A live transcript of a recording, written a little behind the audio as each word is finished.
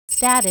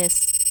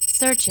Status.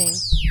 Searching.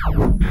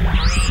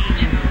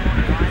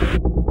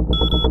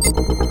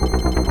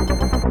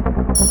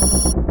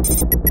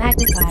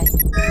 Magnify.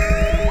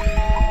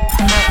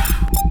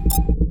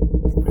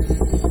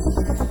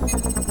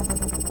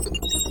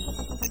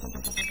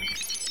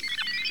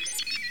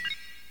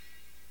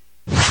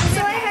 So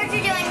I heard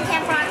you're doing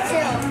Camp Rock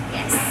too.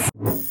 Yes.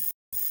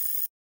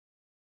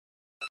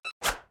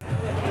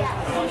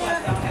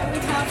 We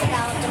talked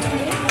about the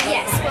movie.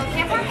 Yes. Well,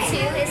 Camp Rock 2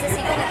 is a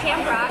sequel to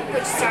Camp Rock,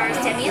 which stars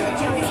Demi and the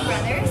Jonas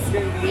Brothers.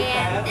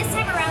 And this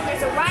time around,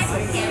 there's a ride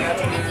with him, which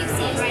I think you've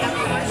seen right on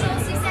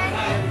commercials. You said.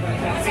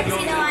 Have you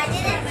seen? No, I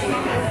didn't.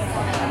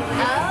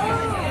 Oh,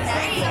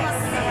 nice.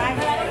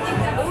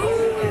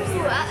 Ooh.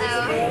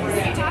 Who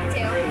did you talk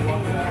to?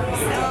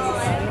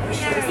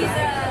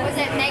 Was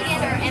it Megan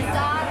or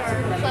M-Dot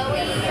or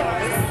Chloe or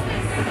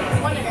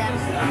one of them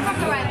from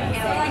the rival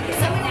camp?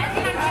 So we were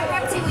working on Camp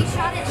Rock 2. We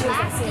shot it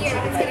last year.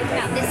 It's going to come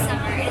out this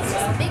summer. And it's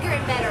just bigger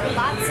and better.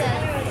 Lots of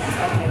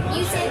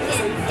music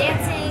and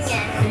dancing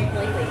and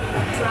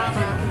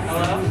drama.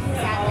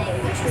 Sadly,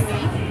 but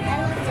truly.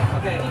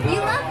 You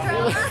love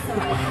drama?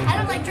 I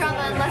don't like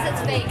drama unless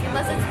it's fake,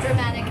 unless it's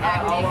dramatic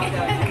acting.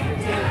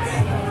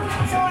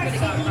 So are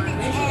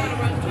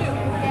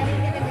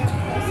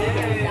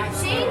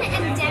Shane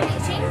and Demi,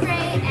 Shane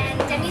Gray and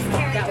Demi's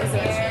characters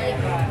actually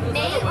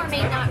may or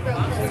may not grow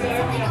closer. It's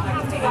something you'll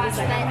have to watch,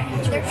 but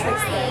they're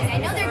trying. I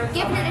know they're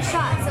giving it a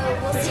shot, so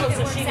we'll see if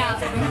it works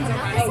out.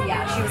 Oh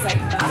yeah, she was like,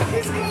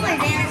 Who's cooler,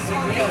 Dan or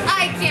Swampy?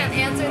 I can't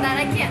answer that.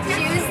 I can't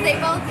choose. They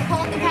both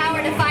hold the power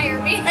to fire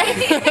me.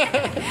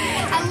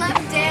 I love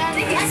Dan.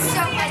 He's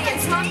so funny. And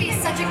Swampy is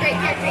such a great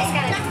character. He's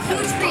got a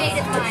huge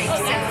creative mind,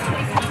 so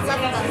love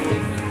them both.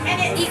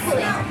 And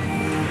equally.